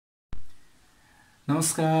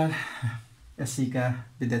नमस्कार एससीका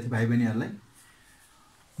विद्यार्थी भाइ बहिनीहरूलाई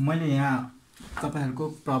मैले यहाँ तपाईहरुको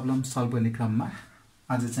प्रब्लम सल्भ गर्ने क्रममा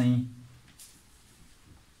आज चाहिँ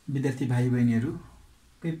विद्यार्थी भाइ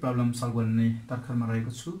बहिनीहरुकै प्रब्लम सल्भ गर्ने तर्खरमा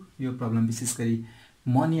रहेको छु। यो प्रब्लम विशेष गरी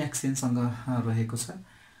मनी एक्सचेन्ज सँग रहेको छ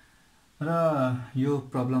र यो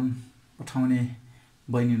प्रब्लम पठाउने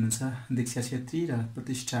बहिनी हुनुहुन्छ दीक्षा छेत्री र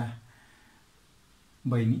प्रतिष्ठा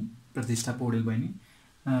पौडेल बहिनी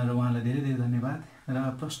र उहाँलाई धेरै धेरै धन्यवाद।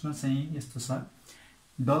 र प्रश्न चाहिँ यस्तो छ,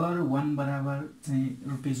 $1 बराबर चाहिँ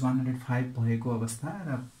 ₹105 भएको अवस्था र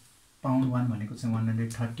 £1 भनेको चाहिँ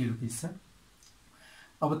 130 रुपैयाँ छ।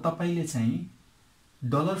 अब तपाईले चाहिँ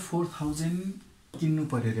 $4000 किन्नु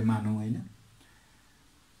पर्यो रे मानौ हैन।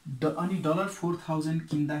 अनि $4000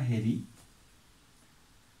 किन्दाखेरि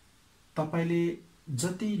तपाईले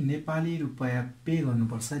जति नेपाली रुपैयाँ पे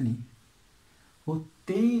गर्नुपर्छ नि हो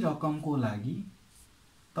त्यही रकमको लागि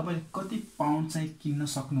तपाईले कति पाउन्ड चाहिँ किन्न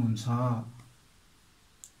सक्नुहुन्छ।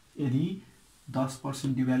 यदि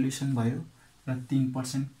 10% डिभ्यालुएसन भयो र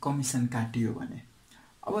 3% कमिसन काटियो भने।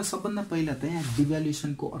 अब सबभन्दा पहिला त यहाँ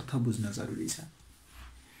डिभ्यालुएसन को अर्थ बुझ्न जरुरी छ।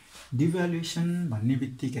 डिभ्यालुएसन भन्ने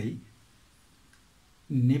बित्तिकै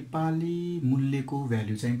नेपाली मूल्यको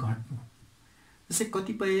भ्यालु चाहिँ घट्नु। त्यसै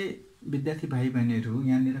कतिपय विद्यार्थी भाइ बहिनीहरु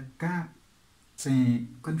यहाँनिर कहाँ चाहिँ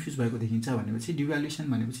कन्फ्युज भएको देखिन्छ भनेपछि डिभ्यालुएसन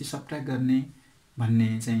भनेपछि सबट्र्याक्ट गर्ने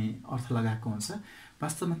भन्ने चाहिँ अर्थ लगाएको हुन्छ।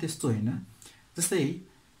 वास्तवमा त्यस्तो हैन। जस्तै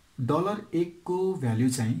 $1 को भ्यालु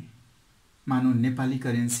चाहिँ मानौ नेपाली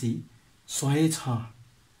करेन्सी 100 छ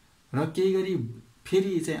र केही गरी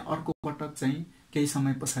फेरि चाहिँ अर्को पटक चाहिँ केही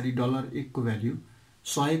समय पछाडी $1 को भ्यालु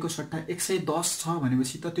 100 को सट्टा 110 छ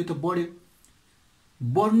भनेपछि त त्यो त बढ्यो।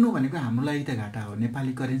 बढ्नु भनेको हाम्रो लागि त घाटा हो,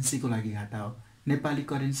 नेपाली करेन्सीको लागि घाटा हो। नेपाली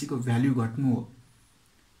करेन्सीको भ्यालु घट्नु हो।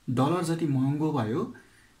 डलर जति महँगो भयो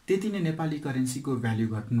त्यति नै नेपाली करेन्सीको भ्यालु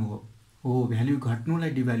घट्नु हो। भ्यालु घट्नुलाई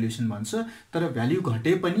डिभ्यालुएसन भन्छ। तर भ्यालु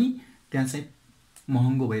घटे पनि त्यहाँ चाहिँ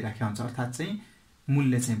महँगो भइराखेको हुन्छ, अर्थात चाहिँ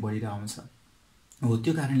मूल्य चाहिँ बढिरहेको हुन्छ।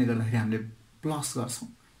 त्यो कारणले गर्दाखेरि हामीले प्लस गर्छौं।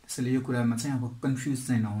 त्यसैले यो कुरामा चाहिँ अब कन्फ्युज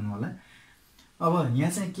चाहिँ नहुनु होला। अब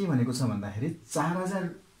यहाँ चाहिँ के भनेको छ भन्दाखेरि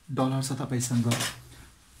 $4000 छ तपाईसँग।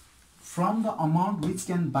 From the amount which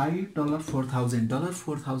can by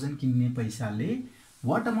 $4000 किन्ने पैसाले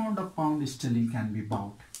what amount of pound sterling can be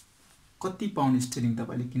bought. कति पाउन्ड स्टर्लिङ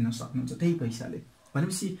तपाईले किन्न सक्नुहुन्छ त्यही पैसाले।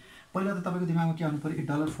 भनेपछि पहिला त तपाईको दिमागमा के आउनु पर्यो,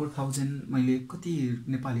 $4000 मैले कति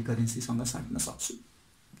नेपाली करेन्सीसँग साट्न सक्छु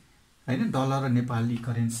हैन। डलर र नेपाली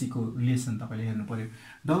करेन्सीको रिलेसन तपाईले हेर्नु पर्यो।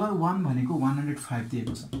 $1 भनेको 105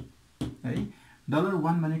 दिएको छ है।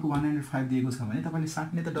 $1 भनेको 105 दिएको छ भने तपाईले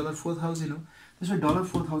साट्ने त $4000 हो। त्यसैले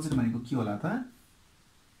 $4000 भनेको के होला त,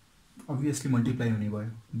 obviously मल्टिप्लाई हुने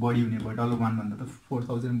भयो, बढी हुने भयो। $1 भन्दा त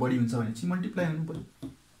 4000 बढी हुन्छ भनेपछि मल्टिप्लाई हुनु पर्यो।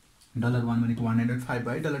 $1 भनेको 105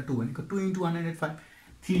 भयो, $2 भनेको 2 * 105,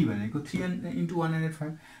 3 भनेको 3 *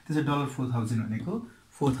 105। त्यसैले $4000 भनेको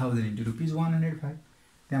 4000 * ₹105।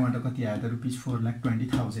 त्यहाँबाट कति आयो त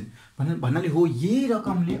 ₹4,20,000 भन्नाले हो। यही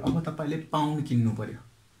रकमले अब तपाईले पाउन्ड किन्नु पर्यो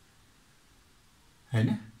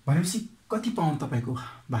हैन। भनेपछि कति पाउन्ड तपाईको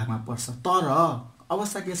भागमा पर्छ। तर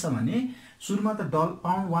अवस्था के छ भने सुरुमा त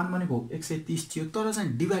 £1 भनेको 130 थियो, तर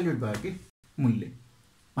चाहिँ डिभ्यालुएट भयो के मूल्य।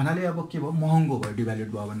 भन्नाले अब के भयो, महँगो भयो।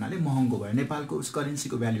 डिभ्यालुएट भयो भन्नाले महँगो भयो। नेपालको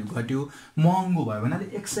करेन्सीको भ्यालु घट्यो, महँगो भयो भन्नाले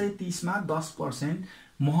 130 मा 10%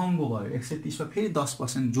 महँगो भयो। 130 मा फेरि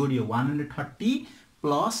 10% जोडियो, 130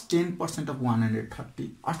 प्लस 10% अफ 130,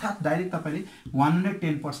 अर्थात डाइरेक्ट तपाईले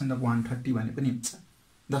 110% अफ 130 भने पनि हुन्छ।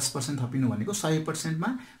 10% थपिनु भनेको 100%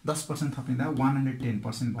 मा 10% थपिँदा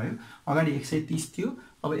 110% भयो। अगाडि 130 थियो,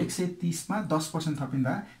 अब 130 मा 10%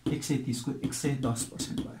 थपिँदा 130 को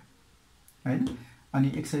 110% भयो हैन। अनि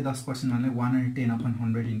 110% भन्नाले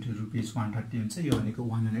 110/100 इन्टु ₹130 हुन्छ। यो भनेको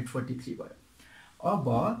 143 भयो। अब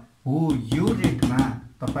हो यो रेटमा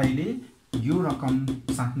तपाईले यो रकम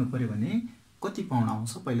साट्नु पर्यो भने कति पाउन्ड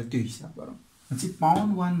आउँछ पहिला त्यो हिसाब गरौँ। चाहिँ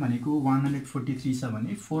 $1 भनेको 143 छ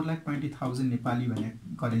भने 4,20,000 नेपाली भने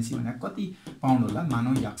करेन्सी भने कति पाउन्ड होला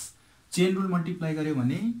मानौ यक्स। चेन रुल मल्टिप्लाई गर्यो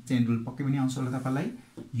भने चेन रुल पक्कै पनि आउँछ होला तपाईलाई।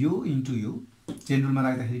 यो इन्टु यो चेन रुलमा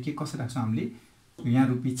राख्दाखेरि के कसरी राख्छौं हामीले, यहाँ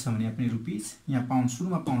रुपीज छ भने यहाँ पनि रुपीज, यहाँ पाउन्ड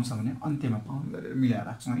सुरुमा पाउन्ड छ भने अन्त्यमा पाउन्ड गरेर मिलाएर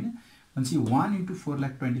राख्छौं हैन। भनेपछि 1 *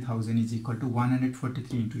 4,20,000 =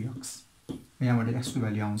 143 * x। यहाँबाट x को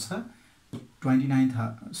भ्यालु आउँछ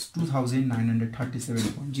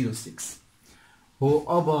 2937.06 हो।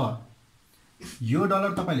 अब यो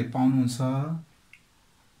डलर तपाईले पाउनुहुन्छ,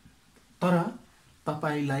 तर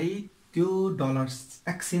तपाईलाई त्यो डलर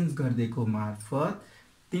एक्सचेन्ज गर्देको मार्फत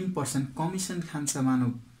 3% कमिसन खान्छ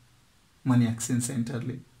मानौ मनी एक्सचेन्ज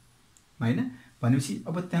सेन्टरले हैन। भनेपछि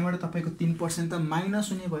अब त्यहाँबाट तपाईको 3% त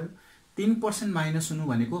माइनस हुने भयो। 3% माइनस हुनु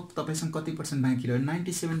भनेको तपाईसँग कति पर्सेन्ट बाँकी रह्यो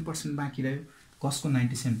 97% बाँकी रह्यो कसको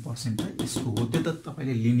 97% त यसको हो त्यो त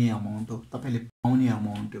तपाईले लिने अमाउन्ट हो तपाईले पाउने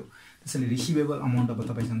अमाउन्ट हो त्यसैले रिसिभेबल अमाउन्ट अब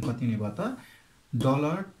तपाईसँग कति हुने भयो त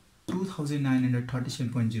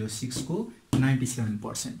 $2937.06 को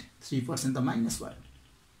 97% 3% त माइनस भयो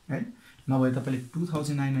है नभए तपाईले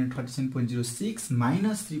 2937.06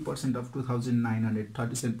 माइनस 3% अफ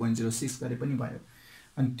 2937.06 गरे पनि भयो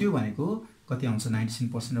अनि त्यो भनेको कति आउँछ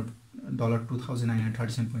 97% अफ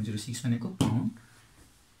 $2937.06 भनेको पाउन्ड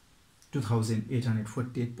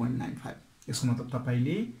 2848.95 यसको मतलब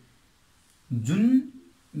तपाईले जुन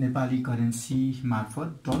नेपाली करेन्सी मार्फत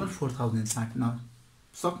 $4000 साट्न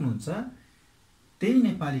सक्नुहुन्छ त्यही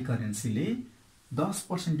नेपाली करेन्सीले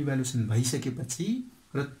 10% डिभ्यालुएसन भइसकेपछि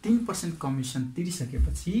र 3% कमिसन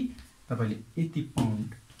तिरिसकेपछि तपाईले यति पाउन्ड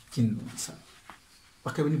किन्नुहुन्छ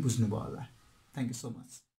पक्कै पनि बुझ्नुभयो होला थ्यांक यू सो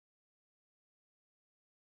मच